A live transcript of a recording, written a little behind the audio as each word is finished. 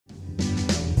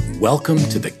Welcome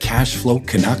to the Cashflow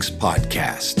Canucks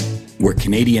podcast, where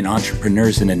Canadian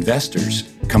entrepreneurs and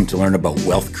investors come to learn about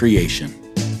wealth creation.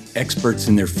 Experts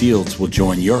in their fields will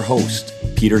join your host,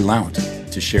 Peter Lount,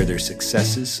 to share their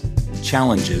successes,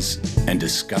 challenges, and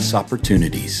discuss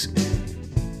opportunities.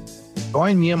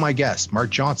 Join me and my guest, Mark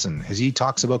Johnson, as he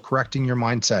talks about correcting your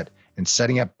mindset and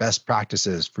setting up best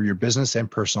practices for your business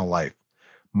and personal life.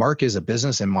 Mark is a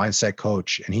business and mindset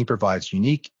coach, and he provides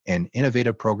unique and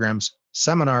innovative programs,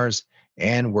 seminars,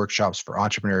 and workshops for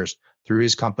entrepreneurs through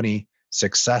his company,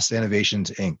 Success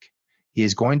Innovations, Inc. He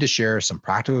is going to share some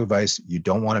practical advice you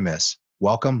don't want to miss.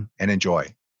 Welcome and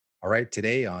enjoy. All right,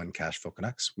 today on Cashflow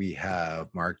Canucks, we have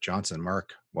Mark Johnson.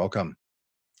 Mark, welcome.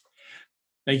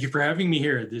 Thank you for having me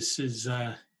here. This is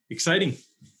exciting.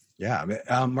 Yeah.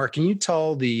 Mark, can you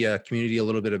tell the community a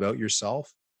little bit about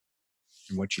yourself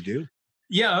and what you do?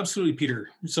 Yeah, absolutely, Peter.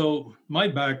 So my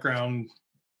background,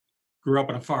 grew up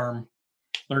on a farm,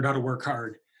 learned how to work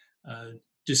hard,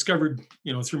 discovered,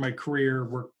 through my career,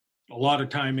 worked a lot of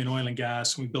time in oil and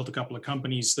gas. And we built a couple of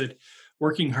companies that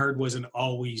working hard wasn't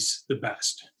always the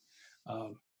best.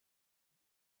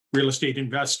 Real estate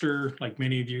investor, like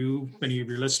many of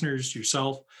your listeners,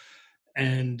 yourself.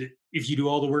 And if you do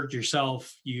all the work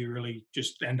yourself, you really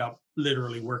just end up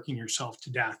literally working yourself to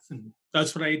death. And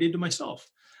that's what I did to myself.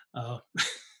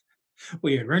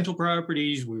 We had rental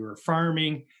properties, we were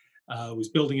farming, was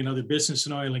building another business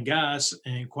in oil and gas,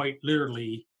 and quite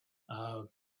literally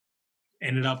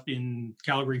ended up in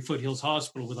Calgary Foothills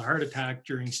Hospital with a heart attack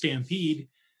during Stampede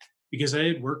because I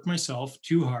had worked myself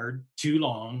too hard, too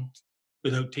long,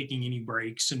 without taking any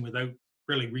breaks and without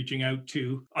really reaching out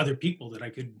to other people that I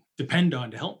could depend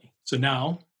on to help me. So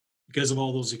now, because of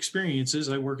all those experiences,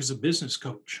 I work as a business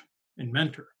coach and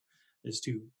mentor as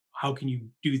to how can you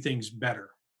do things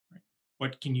better? Right?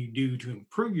 What can you do to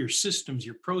improve your systems,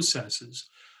 your processes?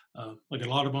 Like a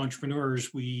lot of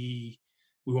entrepreneurs, we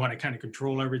want to kind of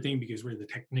control everything because we're the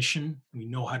technician. We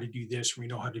know how to do this, we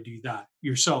know how to do that.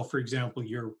 Yourself, for example,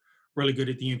 you're really good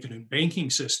at the infinite banking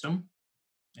system,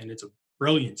 and it's a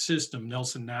brilliant system.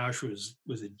 Nelson Nash was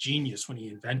a genius when he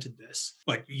invented this,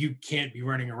 but you can't be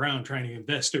running around trying to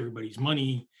invest everybody's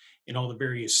money in all the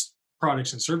various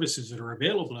products and services that are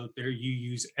available out there. You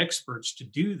use experts to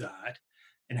do that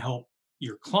and help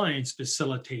your clients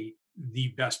facilitate the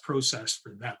best process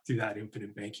for them through that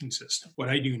infinite banking system. What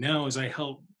I do now is I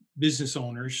help business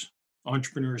owners,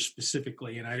 entrepreneurs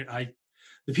specifically, and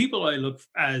the people I look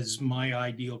as my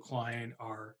ideal client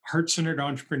are heart-centered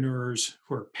entrepreneurs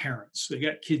who are parents. They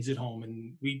got kids at home,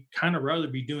 and we'd kind of rather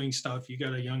be doing stuff. You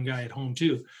got a young guy at home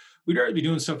too. We'd rather be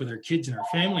doing stuff with our kids and our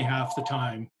family half the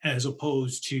time, as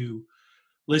opposed to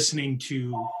listening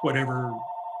to whatever,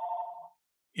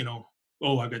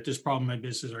 oh, I got this problem in my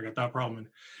business, or I got that problem.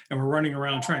 And we're running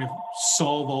around trying to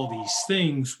solve all these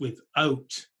things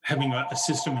without having a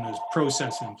system and a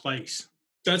process in place.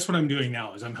 That's what I'm doing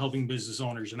now is I'm helping business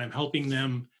owners and I'm helping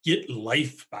them get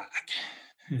life back.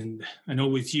 And I know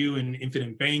with you and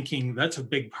infinite banking, that's a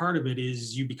big part of it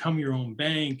is you become your own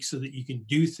bank so that you can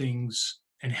do things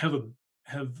and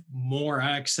have more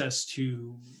access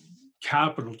to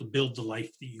capital to build the life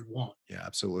that you want. Yeah,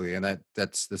 absolutely. And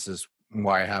this is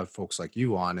why I have folks like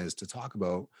you on is to talk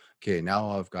about, okay, now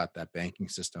I've got that banking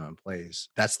system in place.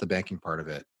 That's the banking part of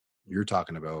it. You're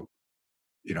talking about,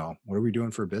 what are we doing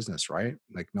for business, right?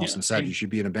 Like Nelson said, you should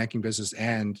be in a banking business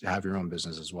and have your own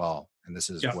business as well. And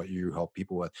this is what you help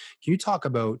people with. Can you talk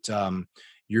about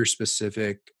your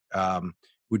specific,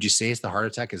 would you say it's the heart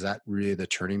attack? Is that really the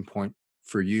turning point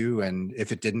for you? And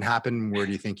if it didn't happen, where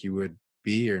do you think you would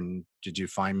be? And did you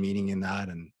find meaning in that?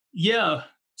 And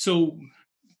so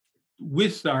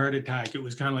with the heart attack, it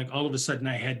was kind of like all of a sudden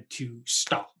I had to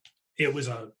stop. It was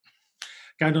a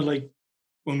kind of like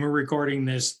when we're recording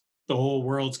this, the whole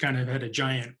world's kind of had a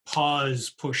giant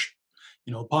pause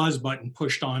button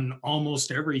pushed on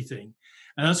almost everything.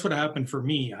 And that's what happened for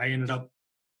me. I ended up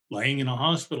laying in a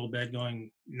hospital bed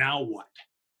going, now what?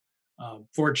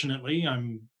 Fortunately,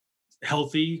 I'm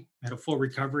healthy, had a full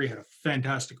recovery, had a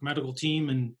fantastic medical team,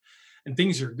 and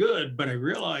things are good. But I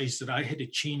realized that I had to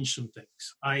change some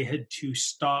things. I had to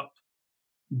stop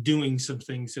doing some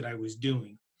things that I was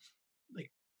doing.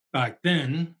 Like back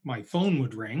then, my phone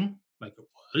would ring like it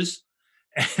was,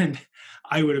 and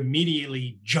I would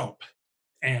immediately jump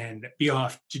and be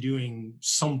off to doing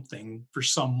something for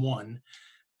someone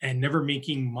and never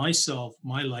making myself,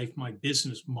 my life, my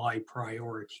business, my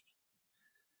priority.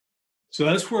 So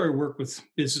that's where I work with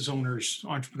business owners,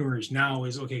 entrepreneurs now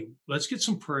is, okay, let's get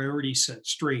some priorities set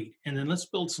straight. And then let's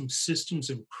build some systems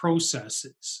and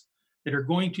processes that are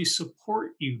going to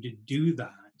support you to do that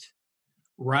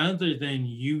rather than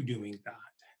you doing that.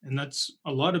 And that's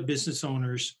a lot of business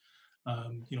owners,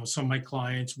 some of my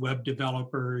clients, web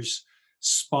developers,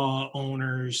 spa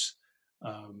owners,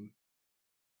 um,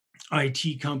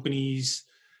 IT companies,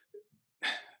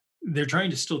 they're trying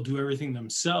to still do everything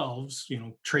themselves,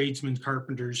 tradesmen,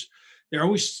 carpenters. They're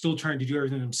always still trying to do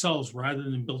everything themselves rather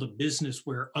than build a business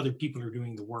where other people are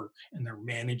doing the work and they're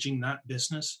managing that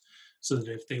business so that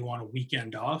if they want a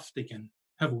weekend off, they can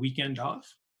have a weekend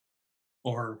off.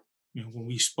 Or, when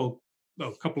we spoke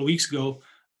a couple of weeks ago,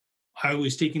 I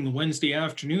was taking the Wednesday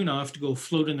afternoon off to go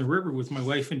float in the river with my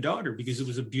wife and daughter because it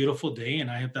was a beautiful day. And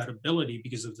I have that ability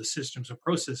because of the systems and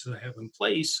processes I have in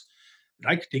place that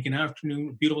I could take an afternoon,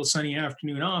 a beautiful sunny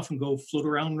afternoon off and go float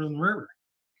around in the river.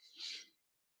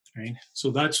 Right.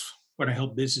 So that's what I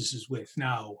help businesses with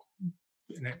now.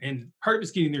 And part of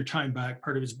it's getting their time back,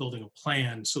 part of it's building a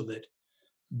plan so that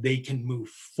they can move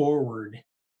forward,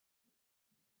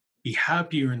 be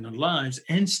happier in their lives,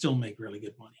 and still make really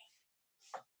good money.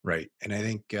 Right. And I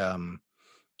think to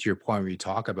your point, where you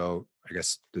talk about, I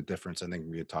guess, the difference, I think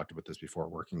we had talked about this before,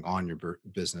 working on your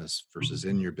business versus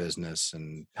in your business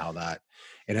and how that,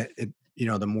 and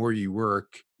the more you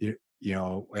work, I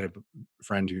had a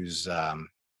friend who's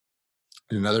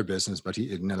in another business, but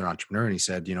another entrepreneur, and he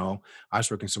said, I was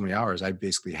working so many hours, I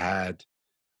basically had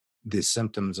the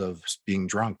symptoms of being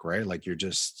drunk, right? Like you're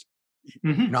just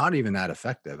Mhm. not even that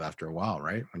effective after a while,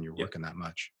 right? When you're Yeah. working that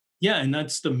much. Yeah, and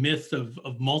that's the myth of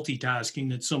multitasking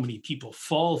that so many people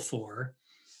fall for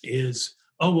is,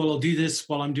 oh, well, I'll do this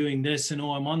while I'm doing this, and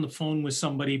oh, I'm on the phone with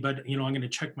somebody, but I'm going to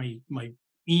check my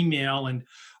email, and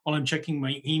while I'm checking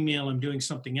my email, I'm doing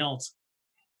something else.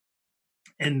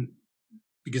 And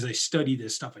because I study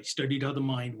this stuff, I studied how the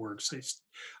mind works.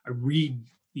 I read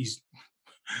these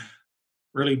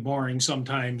really boring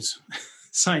sometimes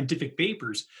scientific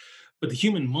papers, but the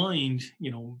human mind,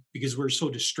 because we're so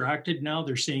distracted now,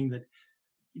 they're saying that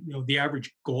the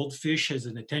average goldfish has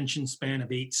an attention span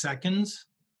of 8 seconds.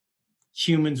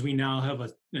 Humans, we now have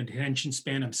an attention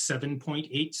span of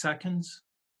 7.8 seconds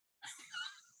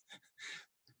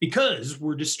because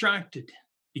we're distracted,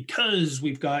 because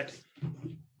we've got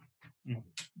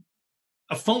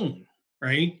a phone,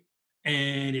 right?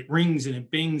 And it rings and it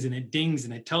bings and it dings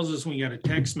and it tells us when you got a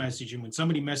text message. And when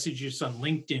somebody messages on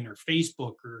LinkedIn or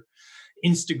Facebook or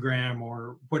Instagram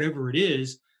or whatever it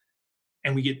is,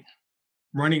 and we get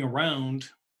running around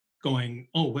going,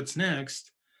 oh, what's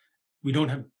next? We don't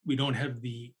have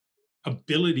the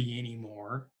ability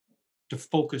anymore to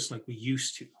focus like we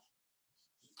used to.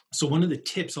 So one of the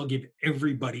tips I'll give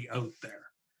everybody out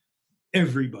there,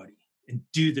 everybody, and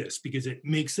do this because it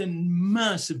makes a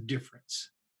massive difference.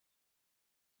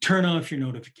 Turn off your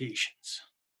notifications.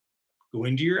 Go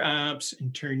into your apps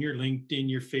and turn your LinkedIn,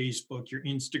 your Facebook, your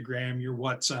Instagram, your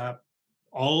WhatsApp,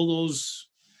 all those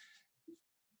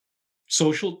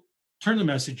social, turn the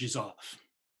messages off.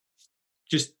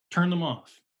 Just turn them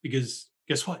off because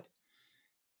guess what?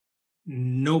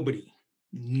 Nobody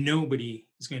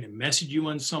is going to message you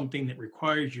on something that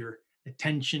requires your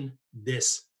attention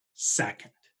this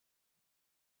second,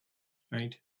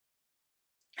 right?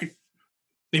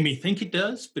 They may think it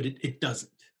does, but it doesn't.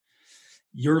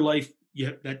 Your life,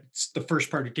 yeah, that's the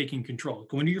first part of taking control.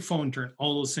 Go into your phone, turn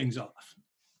all those things off.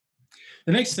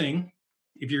 The next thing,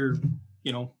 if you're,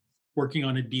 working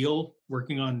on a deal,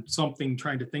 working on something,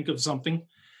 trying to think of something,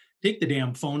 take the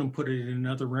damn phone and put it in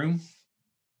another room,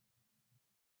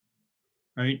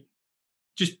 right?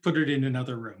 Just put it in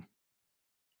another room.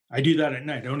 I do that at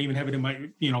night. I don't even have it in my,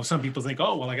 some people think,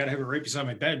 oh, well, I got to have it right beside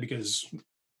my bed because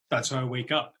that's how I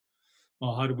wake up.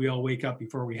 Well, how do we all wake up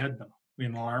before we had them? We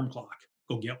had an alarm clock.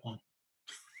 Go get one.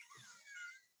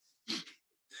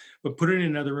 But put it in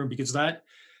another room because that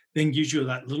then gives you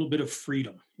that little bit of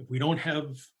freedom. If we don't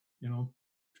have,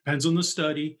 depends on the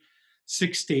study,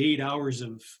 6 to 8 hours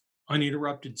of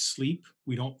uninterrupted sleep,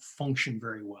 we don't function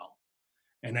very well.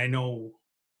 And I know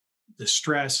the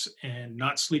stress and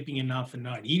not sleeping enough and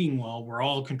not eating well were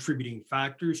all contributing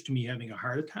factors to me having a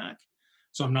heart attack.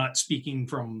 So I'm not speaking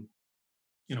from,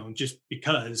 just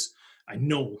because I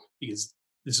know because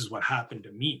this is what happened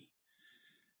to me.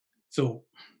 So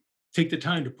take the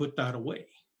time to put that away,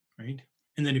 right?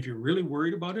 And then if you're really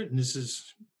worried about it, and this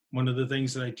is one of the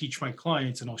things that I teach my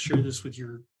clients, and I'll share this with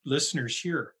your listeners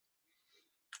here,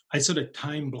 I set a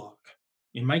time block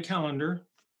in my calendar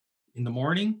in the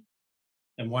morning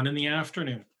and one in the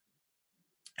afternoon.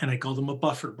 And I call them a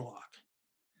buffer block.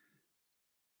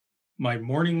 My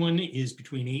morning one is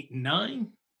between 8 and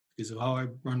 9 because of how I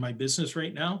run my business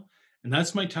right now. And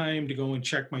that's my time to go and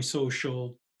check my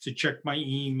social, to check my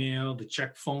email, to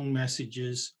check phone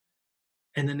messages.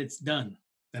 And then it's done.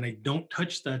 Then I don't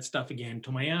touch that stuff again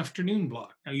until my afternoon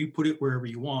block. Now you put it wherever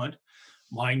you want.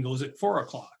 Mine goes at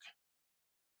 4:00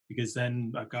 because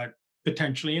then I've got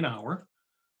potentially an hour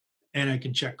and I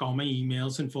can check all my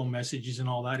emails and phone messages and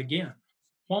all that again.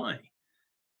 Why?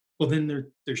 Well, then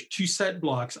there's two set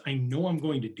blocks. I know I'm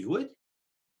going to do it,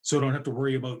 so I don't have to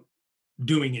worry about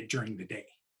doing it during the day.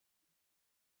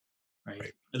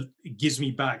 Right? It gives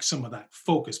me back some of that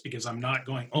focus because I'm not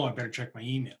going, oh, I better check my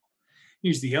email.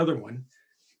 Here's the other one.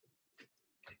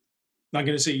 Not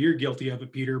going to say you're guilty of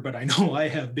it, Peter, but I know I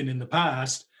have been in the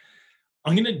past.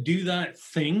 I'm going to do that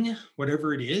thing,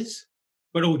 whatever it is,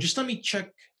 but just let me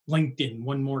check LinkedIn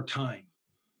one more time.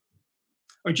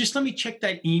 Or just let me check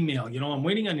that email. I'm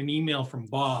waiting on an email from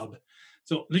Bob.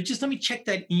 So just let me check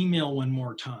that email one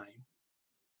more time.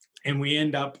 And we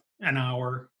end up an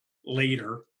hour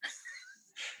later.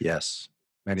 Yes.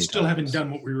 Many Still times. haven't done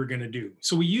what we were going to do.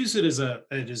 So we use it as a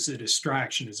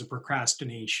distraction, as a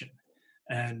procrastination.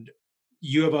 And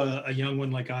you have a young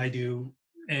one like I do,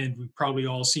 and we've probably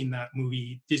all seen that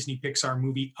movie, Disney Pixar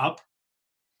movie Up.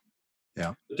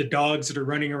 Yeah. The dogs that are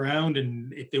running around,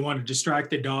 and if they want to distract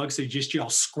the dogs, they just yell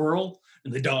squirrel,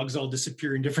 and the dogs all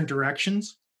disappear in different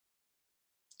directions.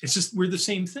 It's just, we're the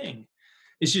same thing.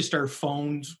 It's just our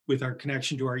phones with our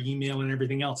connection to our email and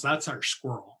everything else. That's our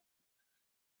squirrel.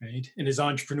 Right. And as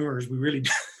entrepreneurs, we really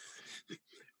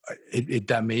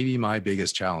that may be my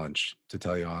biggest challenge, to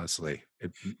tell you honestly.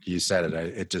 You said it.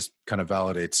 It just kind of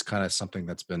validates kind of something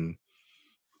that's been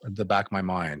at the back of my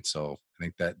mind. So I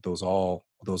think that those all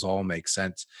make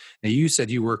sense. Now, you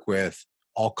said you work with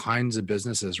all kinds of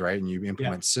businesses, right? And you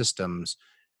implement systems.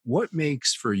 What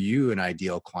makes for you an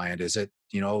ideal client? Is it,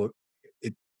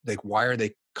 why are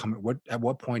they coming? At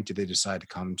what point do they decide to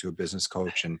come to a business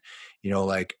coach? And,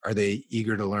 are they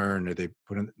eager to learn? Are they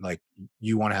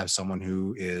you want to have someone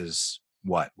who is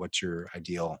what? What's your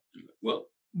ideal? Well,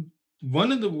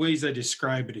 one of the ways I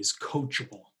describe it is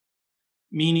coachable,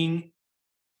 meaning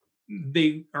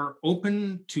they are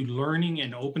open to learning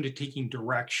and open to taking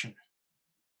direction,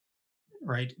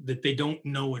 right? That they don't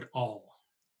know it all.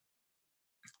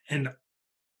 And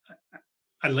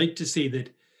I like to say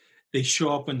that they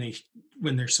show up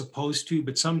when they're supposed to,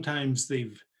 but sometimes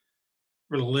they've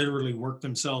literally worked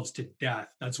themselves to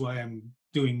death. That's why I'm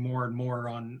doing more and more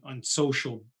on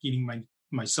social, getting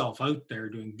myself out there,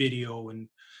 doing video and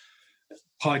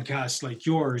podcasts like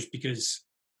yours, because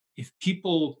if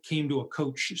people came to a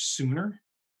coach sooner,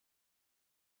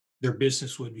 their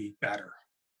business would be better.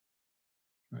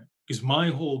 Right? Because my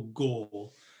whole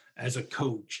goal as a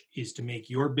coach is to make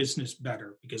your business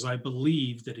better, because I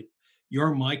believe that if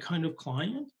you're my kind of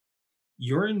client,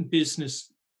 you're in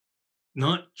business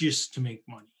not just to make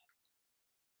money.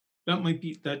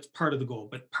 That's part of the goal,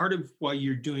 but part of why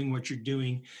you're doing what you're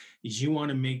doing is you want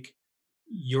to make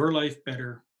your life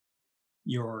better,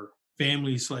 your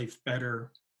family's life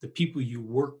better, the people you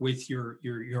work with, your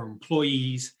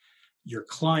employees, your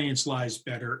clients' lives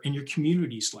better, and your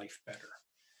community's life better.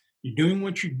 You're doing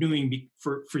what you're doing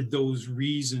for those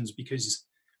reasons, because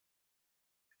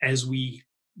as we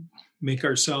make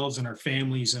ourselves and our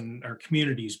families and our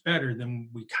communities better, then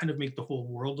we kind of make the whole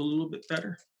world a little bit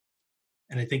better.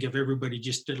 And I think if everybody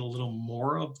just did a little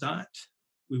more of that,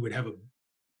 we would have a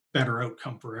better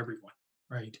outcome for everyone,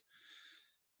 right?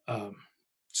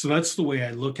 So that's the way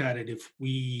I look at it.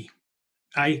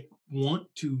 I want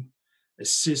to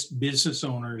assist business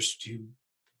owners to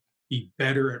be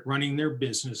better at running their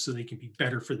business so they can be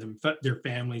better for them, their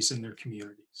families, and their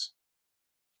communities.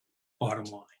 Bottom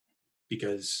line,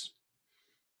 because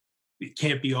it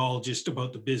can't be all just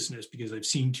about the business, because I've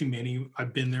seen too many.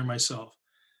 I've been there myself.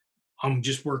 I'm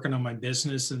just working on my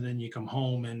business, and then you come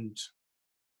home and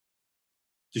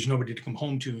there's nobody to come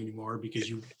home to anymore because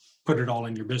you put it all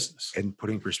in your business. And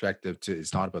putting perspective to,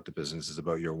 it's not about the business, it's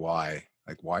about your why.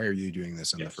 Like, why are you doing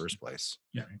this in the first place?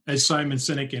 Yeah. As Simon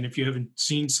Sinek, and if you haven't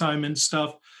seen Simon's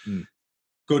stuff,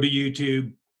 go to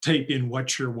YouTube, type in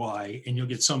 "what's your why," and you'll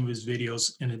get some of his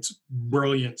videos, and it's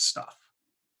brilliant stuff.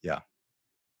 Yeah.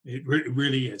 It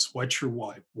really is. What's your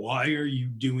why? Why are you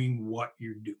doing what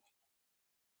you're doing?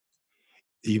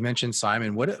 You mentioned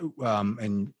Simon. What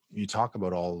and you talk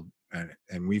about all,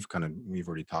 and we've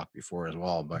already talked before as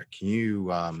well. But can you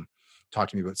talk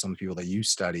to me about some people that you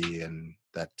study and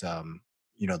that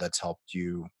that's helped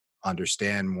you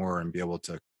understand more and be able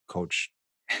to coach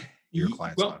your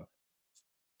clients? Well,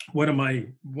 one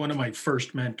of my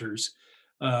first mentors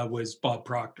was Bob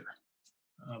Proctor.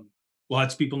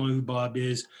 Lots of people know who Bob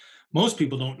is. Most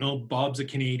people don't know Bob's a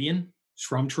Canadian. He's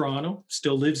from Toronto.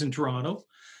 Still lives in Toronto.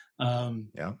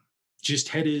 Just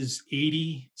had his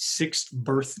 86th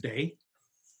birthday,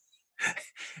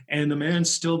 and the man's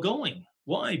still going.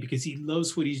 Why? Because he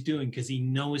loves what he's doing, because he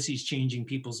knows he's changing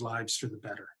people's lives for the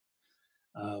better.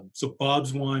 So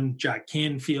Bob's one. Jack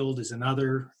Canfield is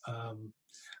another.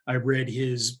 I read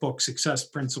his book Success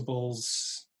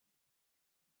Principles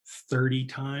 30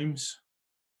 times.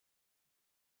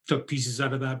 Took pieces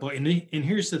out of that book. And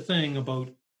here's the thing about,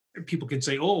 people can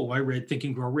say, oh, I read Think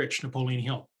and Grow Rich, Napoleon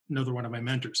Hill, another one of my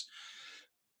mentors.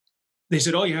 They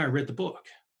said, oh, yeah, I read the book.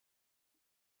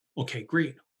 Okay,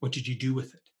 great. What did you do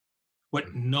with it?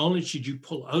 What knowledge did you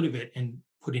pull out of it and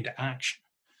put into action?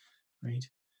 Right?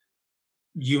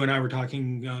 You and I were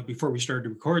talking before we started to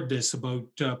record this about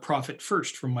Profit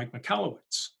First from Mike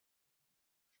Michalowicz.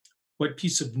 What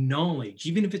piece of knowledge,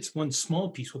 even if it's one small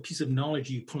piece, what piece of knowledge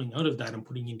are you pulling out of that and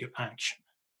putting into action?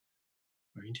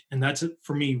 Right? And that's it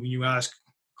for me. When you ask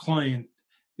client,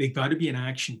 they've got to be an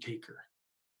action taker,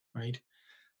 right?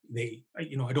 I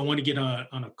don't want to get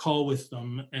on a call with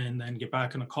them and then get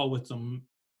back on a call with them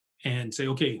and say,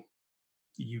 okay,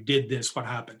 you did this, what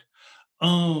happened?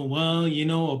 Oh, well,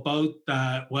 about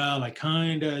that, well, I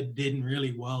kind of didn't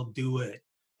really well do it.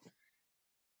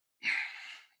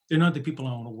 They're not the people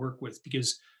I want to work with,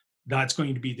 because that's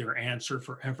going to be their answer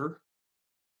forever.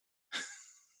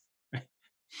 Right?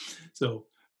 So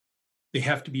they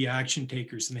have to be action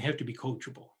takers, and they have to be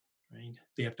coachable, right?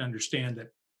 They have to understand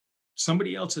that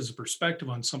somebody else has a perspective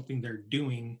on something they're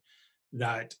doing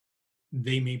that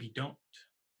they maybe don't.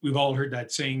 We've all heard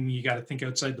that saying, you got to think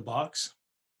outside the box.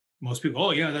 Most people,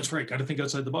 oh, yeah, that's right, got to think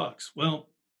outside the box. Well,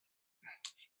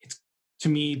 to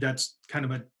me, that's kind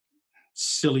of a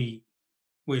silly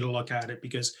way to look at it,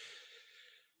 because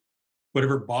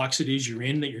whatever box it is you're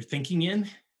in, that you're thinking in,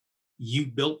 you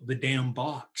built the damn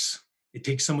box. It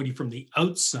takes somebody from the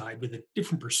outside with a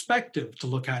different perspective to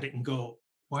look at it and go,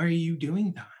 why are you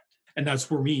doing that? And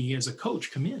that's where me as a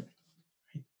coach come in.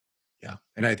 Right? Yeah.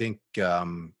 And I think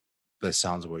that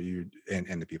sounds what you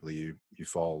and the people you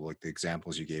follow, like the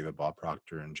examples you gave of Bob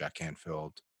Proctor and Jack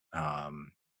Canfield,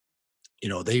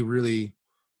 they really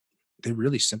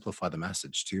simplify the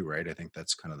message too, right? I think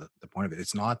that's kind of the point of it.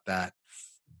 It's not that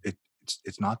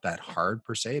it's not that hard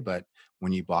per se, but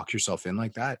when you box yourself in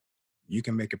like that, you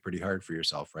can make it pretty hard for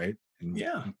yourself, right? And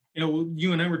yeah,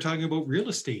 you and I were talking about real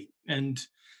estate, and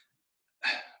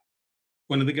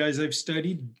one of the guys I've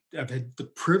studied, I've had the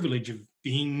privilege of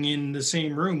being in the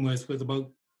same room with about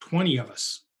 20 of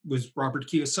us, was Robert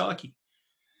Kiyosaki,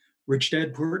 Rich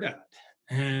Dad Poor Dad.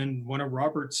 And one of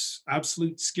Robert's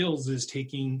absolute skills is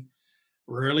taking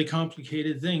really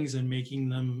complicated things and making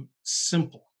them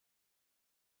simple.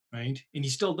 Right? And he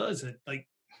still does it. Like,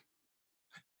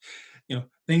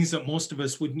 things that most of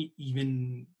us wouldn't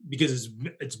even, because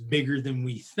it's bigger than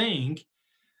we think.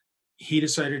 He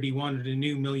decided he wanted a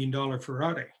new $1 million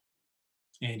Ferrari.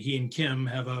 And he and Kim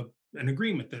have an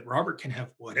agreement that Robert can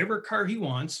have whatever car he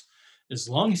wants as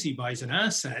long as he buys an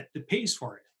asset that pays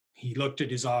for it. He looked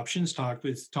at his options, talked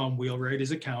with Tom Wheelwright,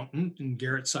 his accountant, and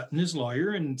Garrett Sutton, his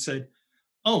lawyer, and said,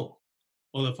 oh,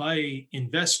 well, if I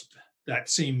invest that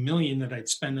same million that I'd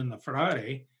spend in the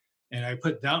Ferrari and I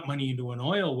put that money into an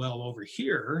oil well over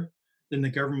here, then the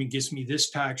government gives me this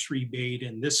tax rebate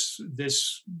and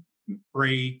this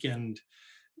break, and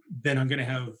then I'm going to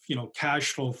have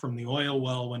cash flow from the oil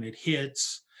well when it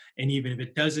hits, and even if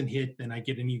it doesn't hit, then I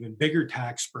get an even bigger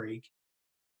tax break.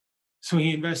 So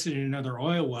he invested in another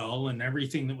oil well, and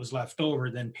everything that was left over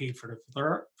then paid for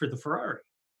the Ferrari.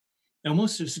 Now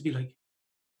most of us would be like,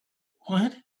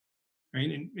 what?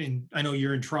 Right? And I know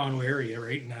you're in Toronto area,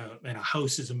 right? And a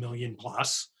house is $1 million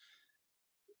plus.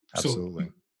 Absolutely.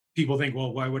 So people think,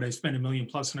 well, why would I spend $1 million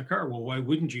plus in a car? Well, why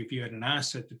wouldn't you if you had an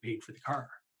asset that paid for the car?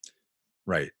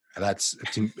 Right. That's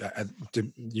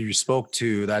you spoke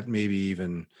to that. Maybe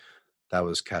even that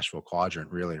was cash flow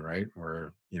quadrant, really, right?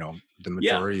 Where the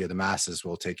majority of the masses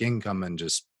will take income and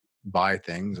just buy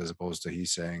things, as opposed to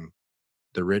he's saying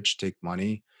the rich take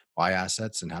money, buy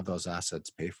assets, and have those assets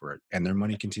pay for it, and their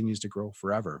money continues to grow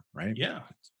forever, right? Yeah.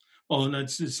 Well, and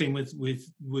that's the same with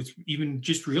even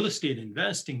just real estate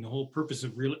investing. The whole purpose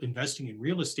of investing in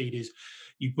real estate is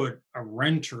you put a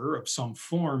renter of some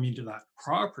form into that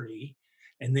property,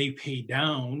 and they pay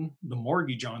down the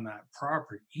mortgage on that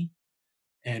property.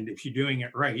 And if you're doing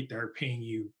it right, they're paying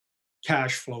you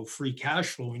free cash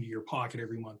flow into your pocket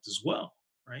every month as well,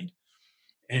 right?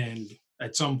 And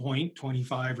at some point,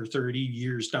 25 or 30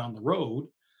 years down the road,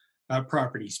 that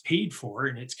property's paid for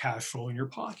and it's cash flow in your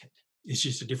pocket. It's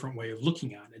just a different way of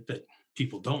looking at it that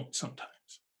people don't sometimes.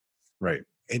 Right.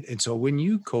 And so when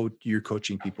you're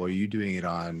coaching people, are you doing it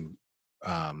on,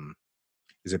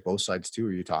 is it both sides too?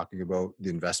 Are you talking about the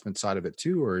investment side of it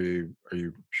too? Or are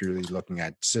you purely looking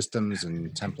at systems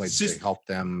and templates to help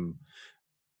them?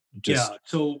 Yeah.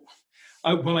 So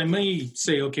Well, I may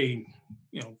say, okay,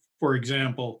 for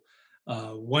example,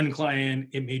 one client,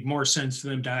 it made more sense for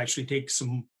them to actually take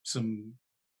some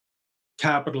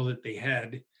capital that they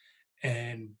had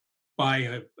and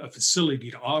buy a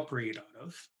facility to operate out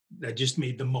of. That just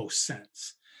made the most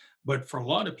sense. But for a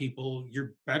lot of people,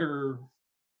 you're better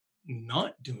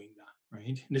not doing that,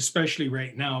 right? And especially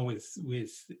right now with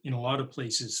in a lot of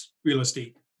places real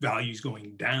estate values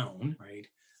going down, right?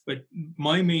 But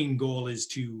my main goal is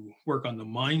to work on the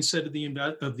mindset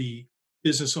of the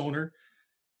business owner,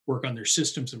 work on their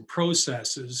systems and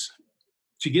processes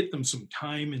to get them some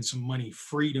time and some money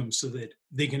freedom so that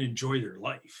they can enjoy their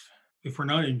life. If we're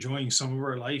not enjoying some of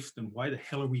our life, then why the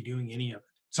hell are we doing any of it?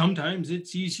 Sometimes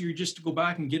it's easier just to go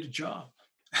back and get a job.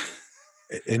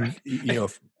 And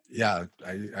yeah,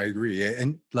 I agree.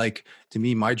 And like, to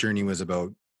me, my journey was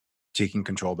about taking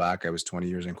control back. I was 20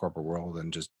 years in corporate world,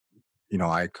 and just,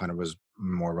 I kind of was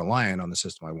more reliant on the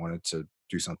system. I wanted to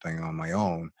do something on my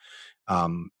own.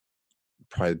 um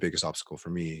Probably the biggest obstacle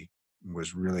for me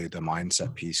was really the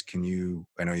mindset piece.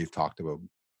 I know you've talked about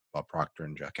Procter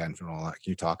and Jack Canfield and all that.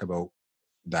 Can you talk about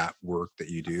that work that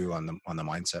you do on the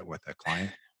mindset with a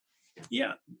client?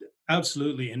 Yeah,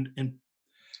 absolutely. And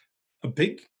a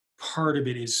big part of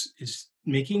it is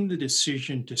making the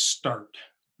decision to start,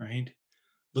 right?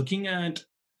 Looking at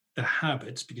the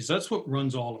habits, because that's what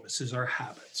runs all of us, is our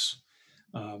habits.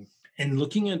 um, and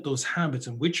looking at those habits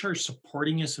and which are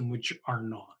supporting us and which are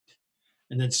not,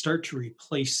 and then start to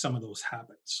replace some of those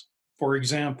habits. For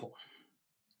example,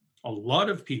 a lot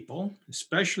of people,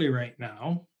 especially right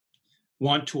now,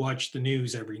 want to watch the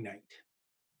news every night,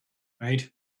 right?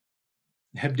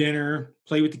 Have dinner,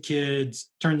 play with the kids,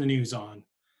 turn the news on,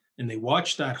 and they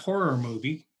watch that horror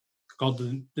movie called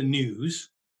the news,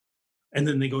 and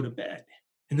then they go to bed.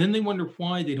 And then they wonder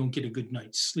why they don't get a good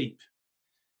night's sleep.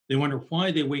 They wonder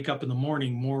why they wake up in the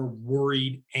morning more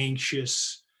worried,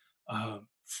 anxious,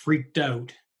 freaked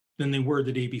out than they were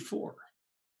the day before,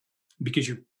 because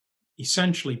you're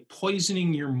essentially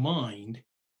poisoning your mind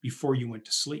before you went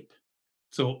to sleep.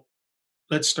 So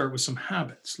let's start with some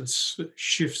habits. Let's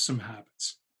shift some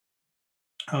habits.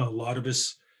 A lot of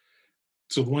us,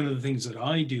 so one of the things that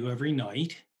I do every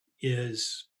night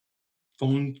is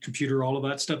phone, computer, all of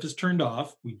that stuff is turned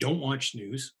off. We don't watch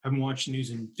news. I haven't watched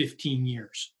news in 15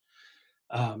 years.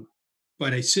 Um,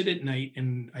 but I sit at night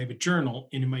and I have a journal.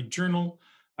 And in my journal,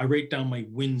 I write down my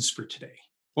wins for today.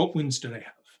 What wins did I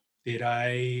have? Did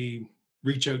I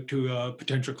reach out to a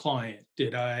potential client?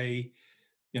 Did I,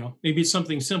 maybe it's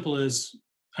something simple as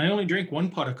I only drank one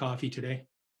pot of coffee today.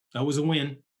 That was a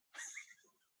win.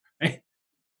 Right?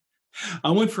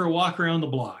 I went for a walk around the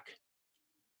block.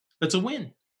 That's a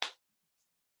win.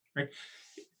 Right?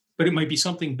 But it might be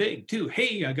something big too.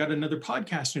 Hey, I got another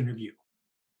podcast interview.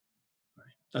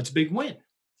 Right? That's a big win.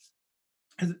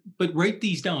 But write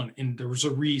these down, and there was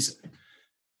a reason.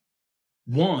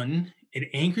 One, it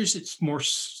anchors it more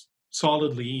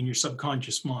solidly in your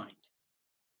subconscious mind.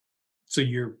 So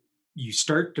you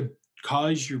start to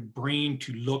cause your brain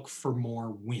to look for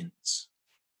more wins.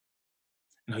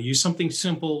 And I'll use something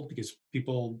simple because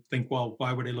people think, well,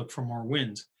 why would I look for more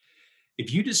wins?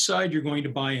 If you decide you're going to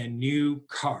buy a new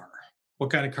car,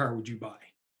 what kind of car would you buy?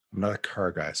 I'm not a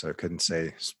car guy, so I couldn't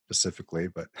say specifically,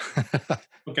 but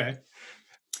Okay.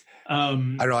 I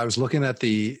don't know. I was looking at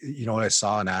I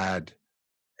saw an ad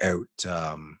out,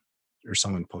 or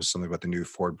someone posted something about the new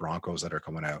Ford Broncos that are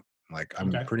coming out. Like, I'm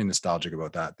Okay. pretty nostalgic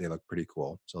about that. They look pretty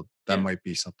cool. So that might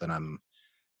be something I'm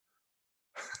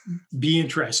be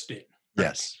interested in. Right?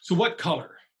 Yes. So what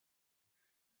color?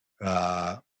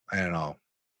 I don't know.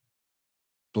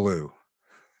 Blue.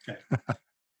 Okay.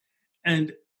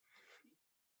 And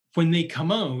when they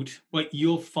come out, what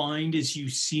you'll find is you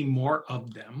see more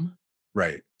of them.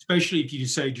 Right. Especially if you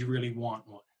decide you really want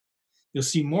one. You'll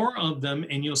see more of them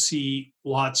and you'll see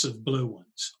lots of blue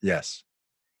ones. Yes.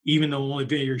 Even though only a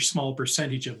very small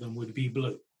percentage of them would be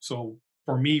blue. So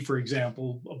for me, for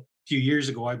example, a few years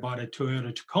ago, I bought a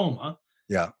Toyota Tacoma.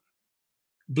 Yeah.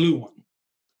 Blue one.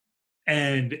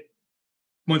 And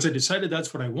once I decided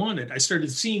that's what I wanted, I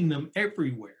started seeing them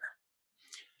everywhere.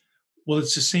 Well,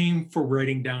 it's the same for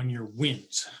writing down your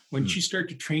wins. Once you start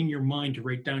to train your mind to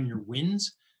write down your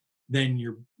wins, then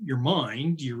your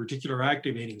mind, your reticular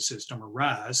activating system, or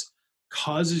RAS,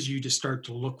 causes you to start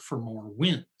to look for more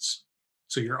wins.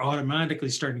 So you're automatically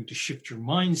starting to shift your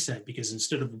mindset, because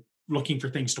instead of looking for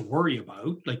things to worry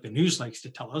about, like the news likes to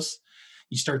tell us,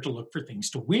 you start to look for things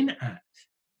to win at.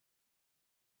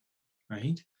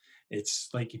 Right? It's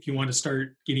like if you want to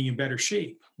start getting in better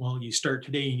shape, well, you start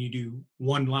today and you do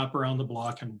one lap around the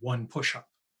block and one push-up.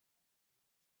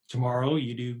 Tomorrow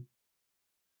you do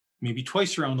maybe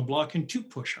twice around the block and 2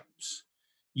 push-ups.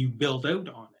 You build out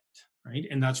on it, right?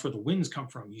 And that's where the wins come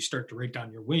from. You start to write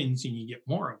down your wins and you get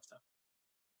more of them.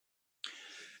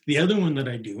 The other one that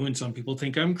I do, and some people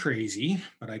think I'm crazy,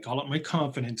 but I call it my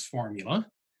confidence formula.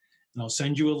 And I'll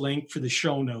send you a link for the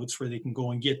show notes where they can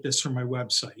go and get this from my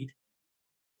website.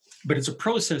 But it's a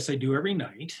process I do every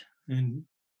night. And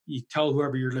you tell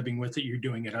whoever you're living with that you're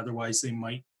doing it. Otherwise, they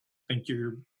might think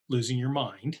you're losing your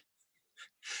mind.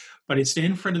 But I stand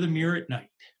in front of the mirror at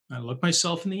night. I look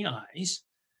myself in the eyes.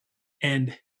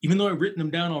 And even though I've written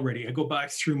them down already, I go back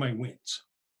through my wins.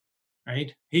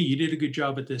 Right? Hey, you did a good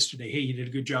job at this today. Hey, you did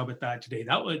a good job at that today.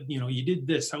 That was, you did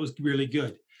this. That was really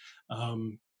good.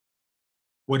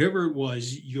 Whatever it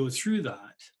was, you go through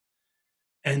that.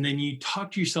 And then you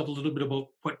talk to yourself a little bit about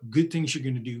what good things you're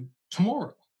going to do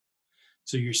tomorrow.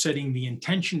 So you're setting the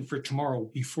intention for tomorrow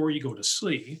before you go to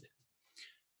sleep.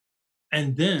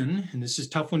 And then, and this is a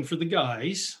tough one for the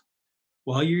guys,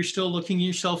 while you're still looking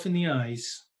yourself in the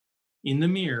eyes, in the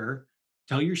mirror,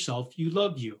 tell yourself you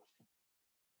love you.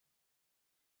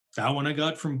 That one I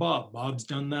got from Bob. Bob's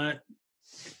done that,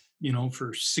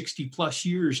 for 60 plus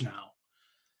years now.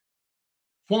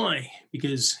 Why?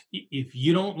 Because if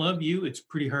you don't love you, it's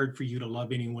pretty hard for you to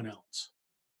love anyone else.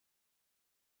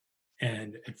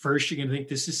 And at first you're going to think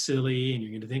this is silly and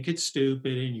you're going to think it's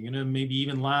stupid and you're going to maybe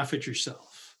even laugh at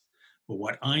yourself. But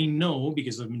what I know,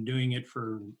 because I've been doing it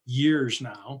for years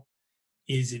now,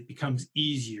 is it becomes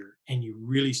easier and you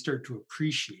really start to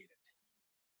appreciate it.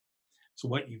 So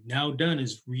what you've now done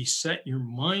is reset your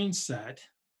mindset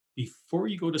before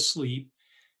you go to sleep,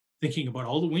 thinking about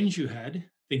all the wins you had,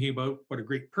 thinking about what a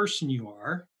great person you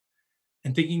are,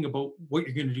 and thinking about what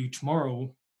you're going to do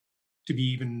tomorrow to be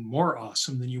even more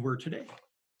awesome than you were today.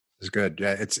 It's good.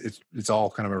 Yeah, it's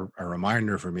all kind of a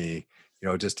reminder for me.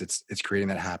 Just it's creating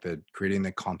that habit, creating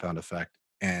the compound effect,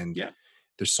 and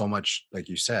there's so much, like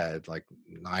you said, like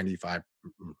 95,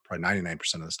 probably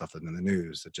 99% of the stuff that's in the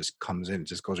news that just comes in, it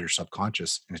just goes to your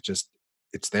subconscious, and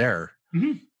it's there.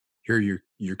 Mm-hmm. Here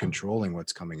you're controlling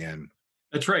what's coming in.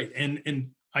 That's right. And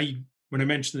when I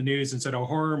mentioned the news and said a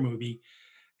horror movie,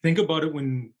 think about it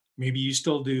when maybe you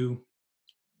still do.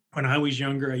 When I was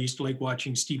younger, I used to like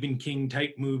watching Stephen King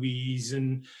type movies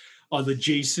and all the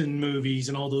Jason movies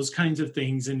and all those kinds of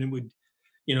things. And it would,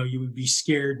 you would be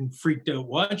scared and freaked out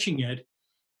watching it.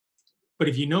 But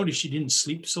if you notice, you didn't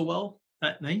sleep so well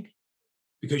that night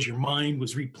because your mind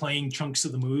was replaying chunks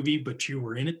of the movie, but you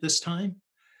were in it this time.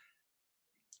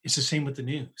 It's the same with the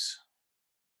news.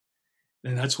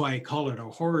 And that's why I call it a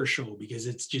horror show, because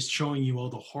it's just showing you all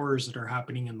the horrors that are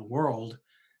happening in the world.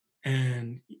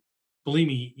 And believe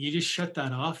me, you just shut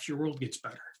that off, your world gets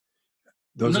better.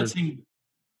 I'm not saying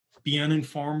be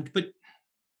uninformed, but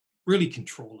really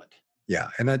control it. Yeah.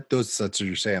 And that's what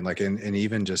you're saying. Like, and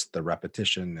even just the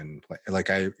repetition and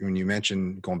when you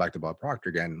mentioned going back to Bob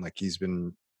Proctor again, like he's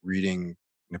been reading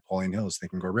Napoleon Hill's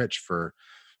Think and Grow Rich for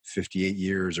 58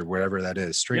 years or whatever that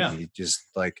is straight. Yeah. He just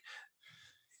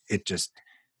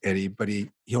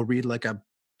he'll read like a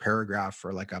paragraph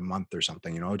for like a month or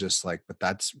something,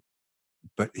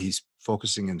 but he's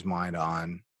focusing his mind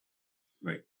on.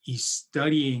 Right. He's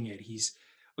studying it.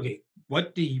 Okay,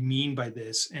 what do you mean by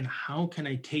this? And how can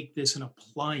I take this and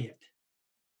apply it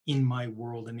in my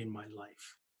world and in my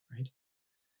life? Right.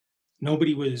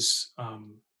 Nobody was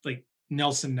like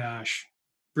Nelson Nash,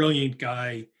 brilliant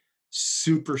guy,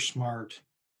 super smart.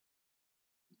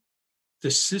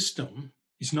 The system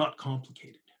is not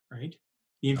complicated, right?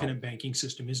 The infinite banking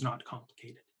system is not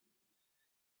complicated.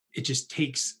 It just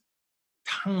takes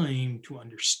time to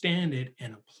understand it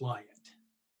and apply it.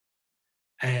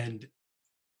 And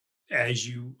as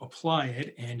you apply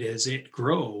it and as it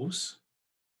grows,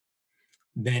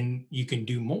 then you can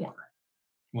do more.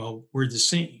 Well, we're the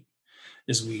same.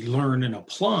 As we learn and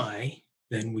apply,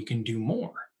 then we can do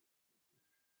more.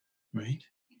 Right?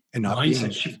 And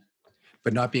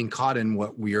not being caught in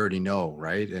what we already know,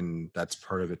 right? And that's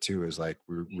part of it too, is like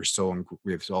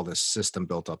we have all this system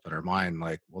built up in our mind,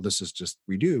 like, well, this is just,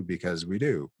 we do because we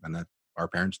do. And that our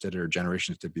parents did it or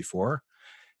generations did before.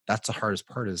 That's the hardest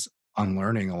part, is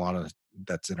unlearning a lot of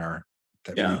that's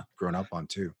we've grown up on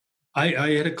too. I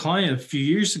had a client a few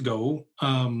years ago,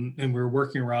 and we were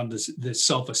working around this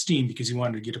self-esteem because he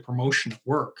wanted to get a promotion at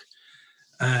work.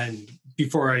 And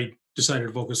before I decided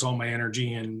to focus all my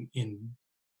energy in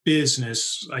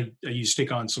business, I used to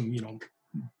take on some,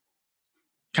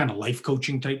 kind of life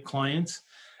coaching type clients.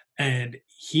 And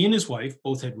he and his wife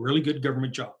both had really good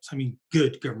government jobs. I mean,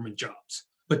 good government jobs,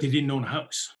 but they didn't own a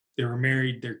house. They were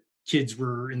married. Their kids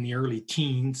were in the early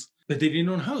teens, but they didn't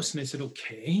own a house. And I said,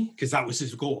 okay, because that was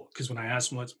his goal. Because when I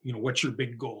asked him, what's your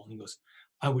big goal? And he goes,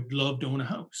 I would love to own a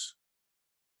house.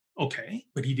 Okay,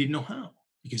 but he didn't know how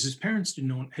because his parents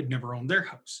didn't own, had never owned their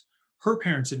house. Her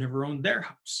parents had never owned their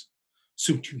house.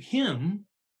 So to him,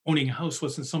 owning a house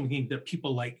wasn't something that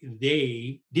people like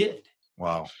they did.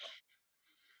 Wow.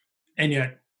 And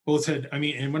yet both had, I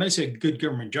mean, and when I say good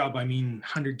government job, I mean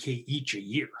 100K each a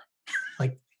year,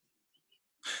 like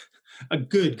a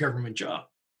good government job.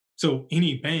 So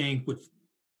any bank would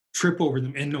trip over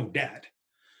them and no debt,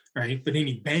 right? But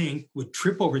any bank would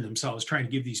trip over themselves trying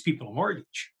to give these people a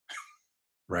mortgage.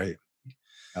 Right.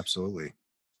 Absolutely.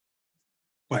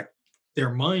 But their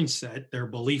mindset, their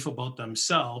belief about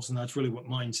themselves, and that's really what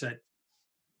mindset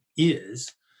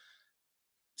is,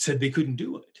 said they couldn't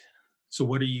do it. So,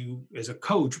 what are you, as a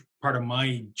coach, part of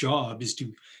my job is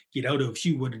to get out of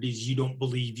you what it is you don't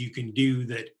believe you can do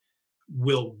that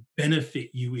will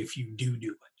benefit you if you do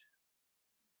it,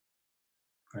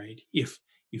 right? If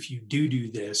you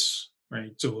do this,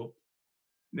 right? So,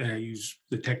 I use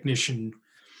the technician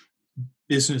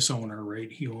business owner,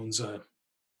 right? He owns a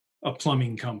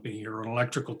plumbing company or an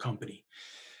electrical company.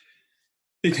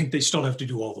 They think they still have to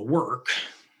do all the work,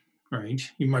 right?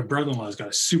 My brother-in-law's got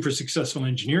a super successful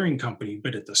engineering company,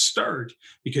 but at the start,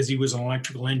 because he was an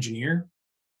electrical engineer,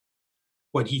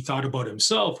 what he thought about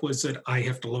himself was that I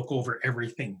have to look over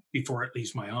everything before it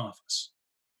leaves my office.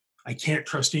 I can't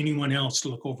trust anyone else to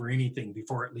look over anything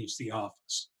before it leaves the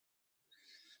office.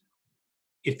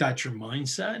 If that's your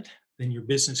mindset, then your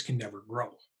business can never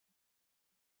grow.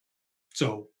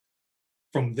 So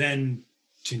from then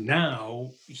to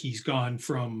now, he's gone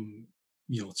from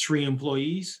 3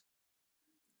 employees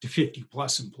to 50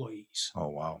 plus employees, Oh,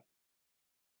 wow.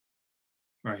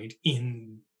 right?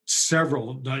 In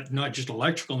several, not just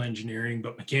electrical engineering,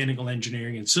 but mechanical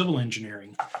engineering and civil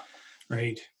engineering,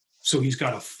 right? So he's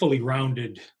got a fully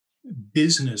rounded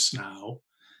business now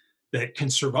that can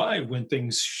survive when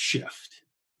things shift,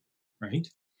 right?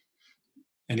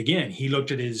 And again, he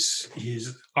looked at his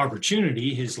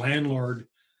opportunity. His landlord,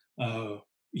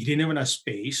 he didn't have enough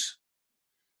space.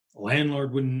 The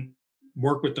landlord wouldn't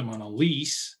work with them on a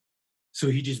lease, so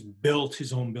he just built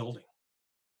his own building.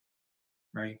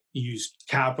 Right? He used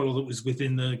capital that was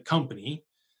within the company,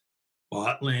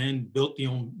 bought land, built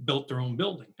their own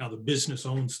building. Now the business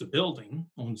owns the building,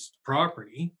 owns the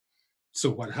property. So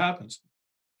what happens?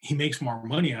 He makes more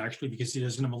money actually because he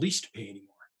doesn't have a lease to pay anymore.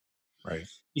 Right.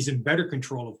 He's in better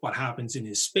control of what happens in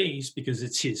his space because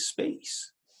it's his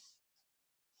space.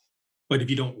 But if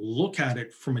you don't look at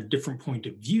it from a different point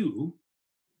of view,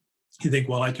 you think,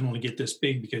 well, I can only get this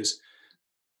big because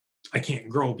I can't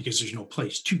grow because there's no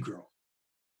place to grow.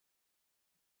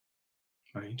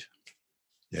 Right?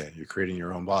 Yeah, you're creating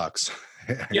your own box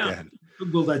Yeah. again.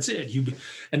 Well, that's it.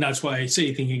 And that's why I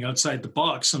say thinking outside the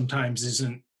box sometimes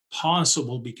isn't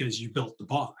possible because you built the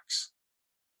box.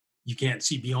 You can't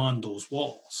see beyond those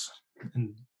walls.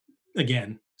 And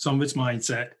again, some of it's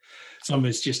mindset, some of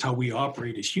it's just how we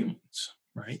operate as humans,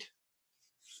 right?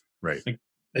 Right. Like,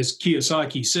 as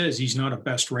Kiyosaki says, he's not a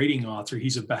best rating author,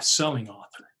 he's a best-selling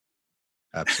author.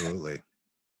 Absolutely.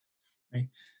 Right?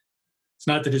 It's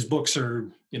not that his books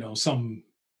are,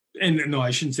 and no,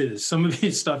 I shouldn't say this. Some of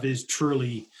his stuff is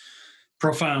truly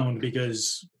profound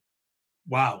because,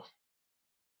 wow.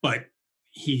 But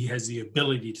he has the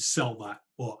ability to sell that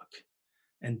book.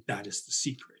 And that is the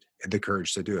secret. The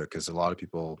courage to do it, because a lot of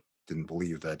people didn't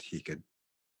believe that he could,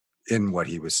 in what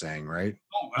he was saying, right?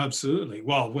 Oh, absolutely.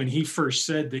 Well, when he first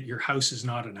said that your house is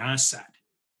not an asset,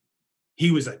 he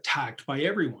was attacked by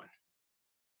everyone.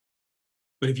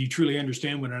 But if you truly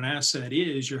understand what an asset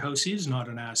is, your house is not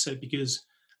an asset because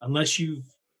unless you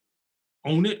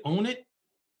own it,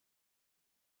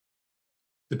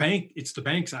 it's the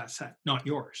bank's asset, not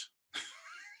yours.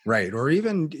 Right. Or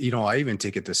even, I even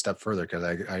take it a step further because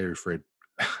I afraid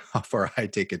how far I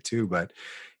take it too. But,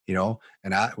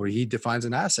 where he defines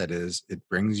an asset is it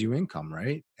brings you income,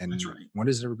 right? And That's right. when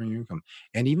does it ever bring you income?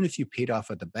 And even if you paid off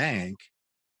at the bank,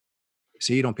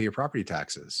 say you don't pay your property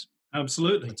taxes,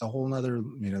 Absolutely. it's a whole nother,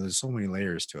 there's so many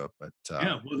layers to it. But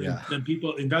Then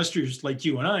people, investors like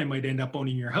you and I might end up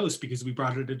owning your house because we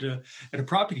brought it at a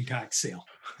property tax sale.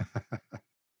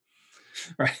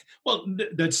 Right. Well,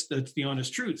 that's the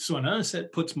honest truth. So an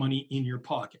asset puts money in your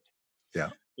pocket. Yeah.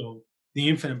 So the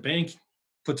infinite bank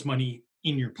puts money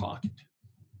in your pocket.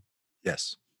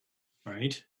 Yes.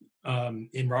 Right.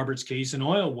 In Robert's case, an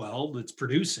oil well that's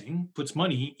producing puts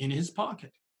money in his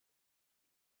pocket.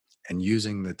 And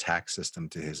using the tax system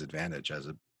to his advantage as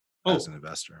an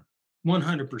investor.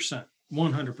 100%.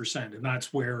 100%. And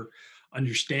that's where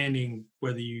understanding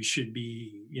whether you should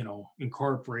be,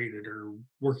 incorporated or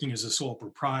working as a sole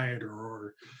proprietor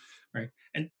or right.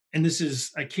 And and this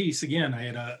is a case again. I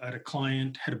had a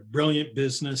client, had a brilliant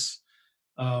business.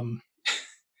 Um,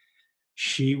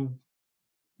 she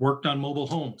worked on mobile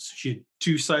homes. She had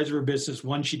two sides of her business.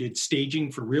 One, she did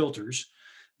staging for realtors.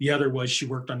 The other was she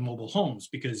worked on mobile homes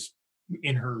because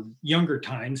in her younger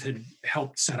times had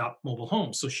helped set up mobile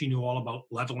homes. So she knew all about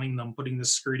leveling them, putting the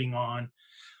skirting on,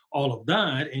 all of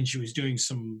that. And she was doing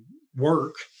some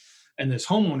work. And this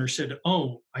homeowner said,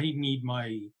 "Oh, I need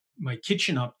my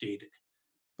kitchen updated,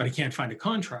 but I can't find a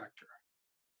contractor."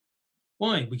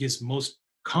 Why? Because most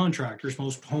contractors,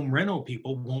 most home rental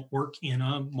people won't work in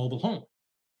a mobile home.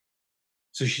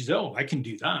 So she said, "Oh, I can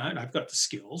do that. I've got the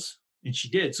skills." And she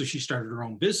did. So she started her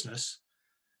own business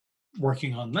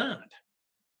working on that.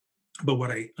 But what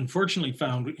I unfortunately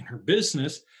found in her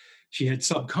business, she had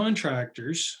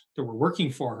subcontractors that were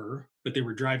working for her, but they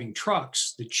were driving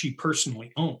trucks that she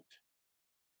personally owned.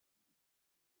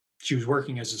 She was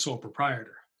working as a sole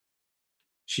proprietor.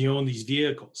 She owned these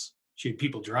vehicles. She had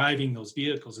people driving those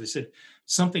vehicles. They said,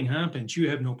 "Something happens, you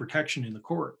have no protection in the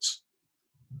courts."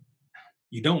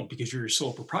 "You don't, because you're a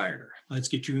sole proprietor. Let's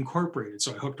get you incorporated."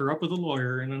 So I hooked her up with a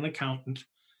lawyer and an accountant,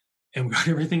 and we got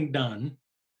everything done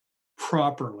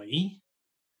properly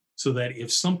so that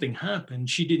if something happened,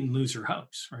 she didn't lose her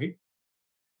house, right?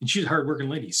 And she's a hardworking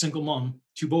lady, single mom,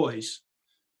 two boys.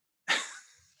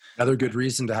 Another good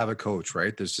reason to have a coach,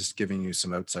 right? There's just giving you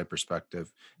some outside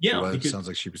perspective. She Yeah, was because sounds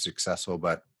like she was successful,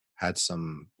 but had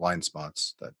some blind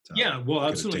spots that yeah, well, could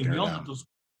have absolutely. taken We her down.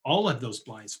 all have those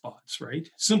blind spots, right?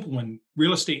 Simple one,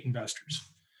 real estate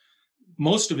investors.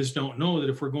 Most of us don't know that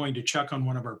if we're going to check on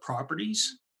one of our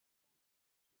properties,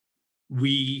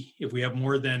 if we have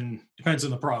more than, depends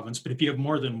on the province, but if you have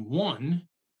more than one,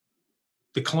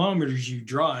 the kilometers you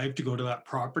drive to go to that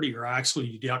property are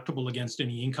actually deductible against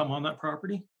any income on that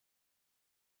property.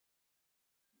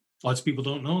 Lots of people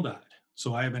don't know that.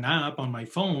 So I have an app on my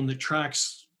phone that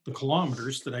tracks the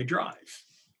kilometers that I drive.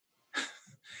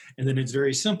 And then it's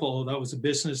very simple. That was a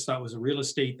business, that was a real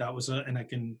estate, and I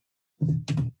can,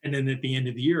 and then at the end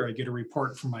of the year, I get a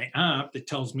report from my app that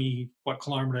tells me what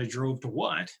kilometer I drove to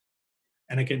what,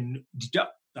 and I can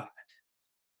deduct that.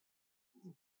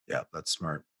 Yeah, that's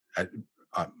smart.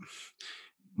 Um,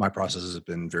 my process has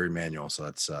been very manual, so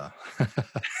that's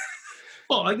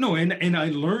Well, I know, and I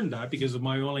learned that because of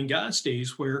my oil and gas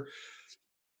days, where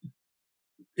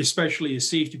especially as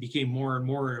safety became more and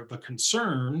more of a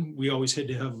concern, we always had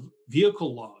to have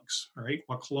vehicle logs, right?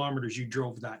 What kilometers you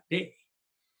drove that day.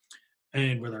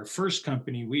 And with our first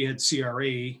company, we had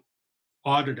CRA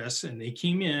audit us, and they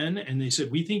came in and they said,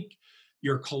 "We think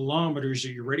your kilometers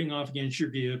that you're writing off against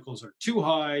your vehicles are too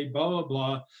high, blah, blah,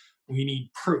 blah. We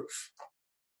need proof."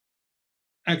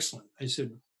 Excellent. I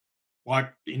said,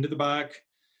 walked into the back,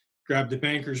 grabbed the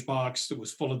banker's box that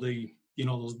was full of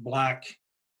those black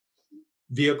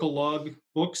vehicle log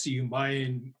books you can buy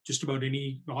in just about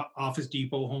any Office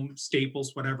Depot, Home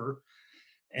Staples, whatever.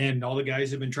 And all the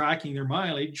guys have been tracking their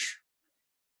mileage.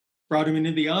 Brought him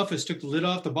into the office, took the lid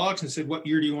off the box, and said, "What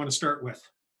year do you want to start with?"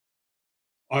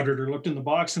 Auditor looked in the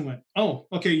box and went, "Oh,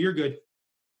 okay, you're good."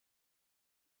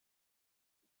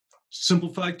 Simple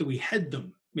fact that we had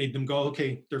them made them go,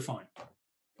 "Okay, they're fine.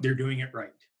 They're doing it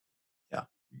right." yeah.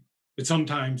 But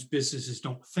sometimes businesses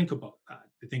don't think about that.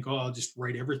 They think, "Oh, I'll just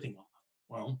write everything off."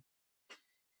 Well,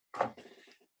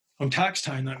 on tax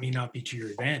time, that may not be to your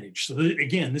advantage. So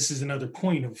again, this is another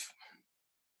point of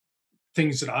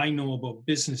things that I know about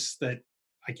business that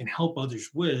I can help others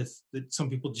with that some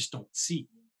people just don't see,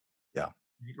 Yeah.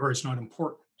 or it's not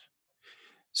important.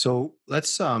 So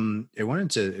let's I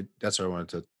wanted to that's what I wanted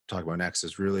to talk about next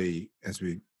is really as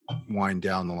we wind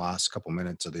down the last couple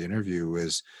minutes of the interview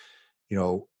is,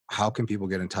 how can people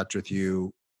get in touch with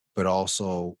you, but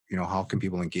also, how can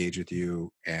people engage with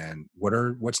you and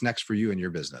what's next for you in your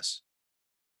business?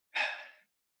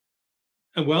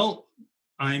 Well,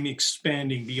 I'm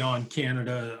expanding beyond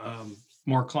Canada.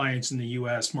 More clients in the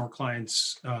U.S., more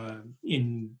clients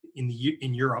in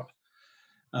Europe.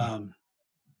 Um,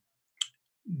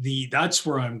 that's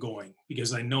where I'm going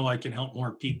because I know I can help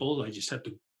more people. I just have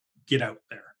to get out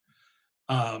there.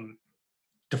 Um,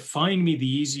 to find me, the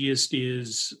easiest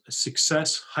is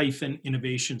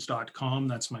success-innovations.com.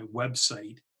 That's my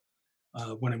website.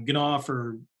 What I'm going to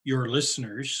offer your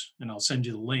listeners, and I'll send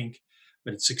you the link,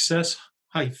 but it's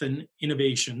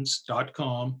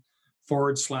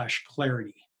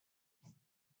success-innovations.com/clarity.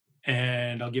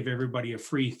 And I'll give everybody a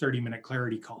free 30-minute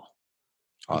clarity call.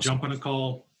 We'll Awesome. jump on a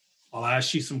call. I'll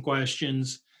ask you some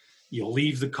questions. You'll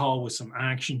leave the call with some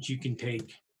actions you can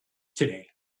take today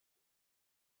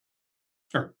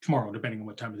or tomorrow, depending on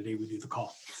what time of the day we do the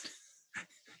call.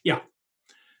 Yeah.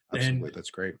 Absolutely. And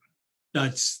That's great.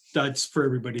 that's for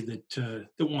everybody that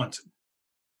wants it.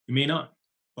 You may not,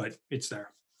 but it's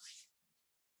there.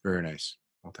 Very nice.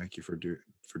 Well, thank you for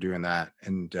doing that.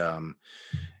 And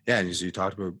yeah, and as you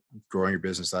talked about growing your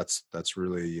business, that's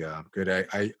really good.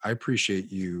 I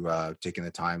appreciate you taking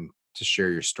the time to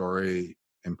share your story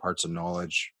and parts of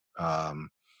knowledge. I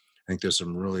think there's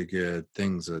some really good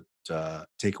things that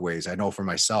takeaways. I know for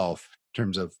myself in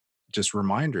terms of just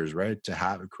reminders, right? To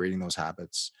have creating those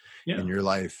habits in your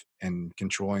life and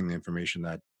controlling the information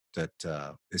that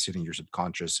is hitting your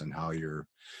subconscious and how you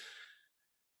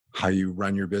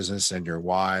run your business and your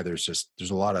why. There's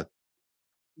a lot of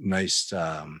nice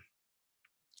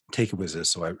takeaways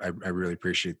this. So I really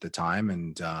appreciate the time,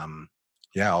 and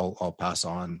yeah, I'll pass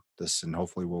on this, and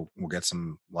hopefully we'll get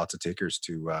lots of takers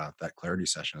to that clarity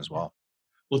session as well.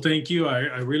 Well, thank you.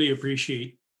 I really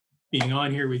appreciate being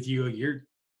on here with you.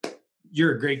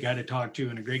 You're a great guy to talk to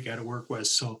and a great guy to work with.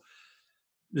 So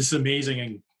this is amazing.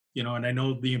 And, and I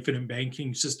know the infinite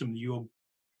banking system that you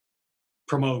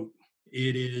promote,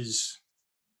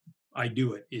 I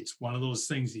do it. It's one of those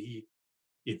things that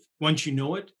if once you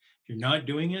know it, if you're not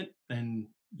doing it, then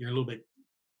you're a little bit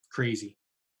crazy.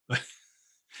 But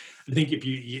I think if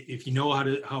you know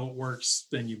how it works,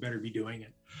 then you better be doing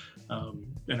it.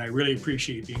 And I really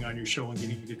appreciate being on your show and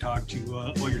getting to talk to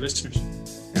all your listeners.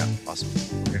 Yeah, awesome.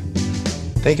 Okay.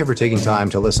 Thank you for taking time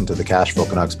to listen to the Cashflow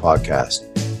Canucks podcast.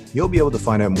 You'll be able to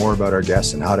find out more about our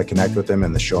guests and how to connect with them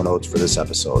in the show notes for this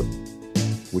episode.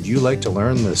 Would you like to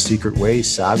learn the secret ways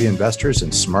savvy investors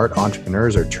and smart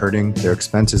entrepreneurs are turning their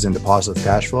expenses into positive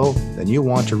cash flow? Then you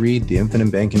want to read the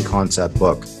Infinite Banking Concept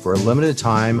book. For a limited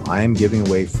time, I am giving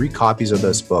away free copies of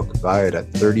this book valued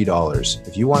at $30.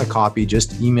 If you want a copy,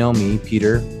 just email me,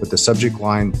 Peter, with the subject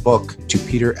line book to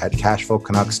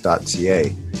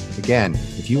peter@cashflowcanucks.ca. Again,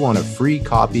 if you want a free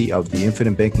copy of the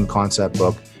Infinite Banking Concept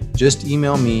book, just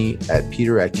email me at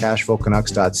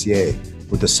peter@cashflowcanucks.ca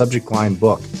with the subject line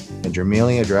book and your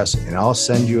mailing address, and I'll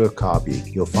send you a copy.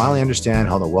 You'll finally understand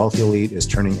how the wealthy elite is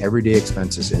turning everyday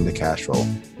expenses into cash flow.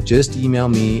 Just email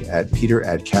me at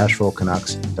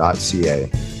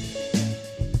peter@cashflowcanucks.ca.